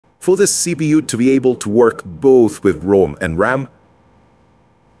For the CPU to be able to work both with ROM and RAM,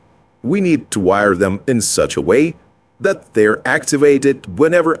 we need to wire them in such a way that they're activated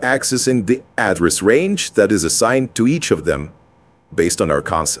whenever accessing the address range that is assigned to each of them based on our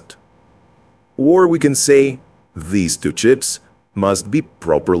concept. Or we can say these two chips must be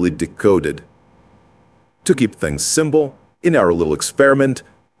properly decoded. To keep things simple, in our little experiment,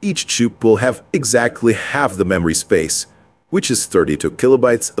 each chip will have exactly half the memory space, which is 32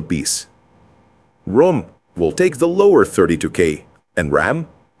 kilobytes apiece. ROM will take the lower 32K and RAM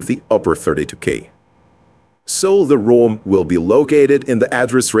the upper 32K. So the ROM will be located in the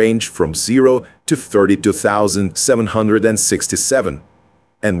address range from 0 to 32,767,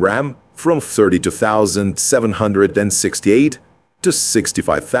 and RAM from 32,768 to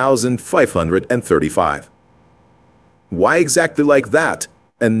 65,535. Why exactly like that,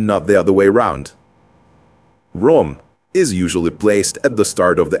 and not the other way around? ROM is usually placed at the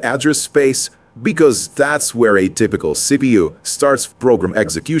start of the address space because that's where a typical CPU starts program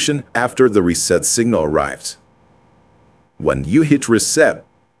execution after the reset signal arrives. When you hit reset,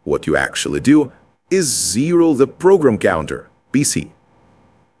 what you actually do is zero the program counter, PC.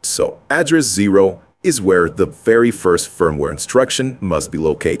 So address 0 is where the very first firmware instruction must be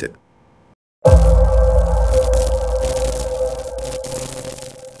located.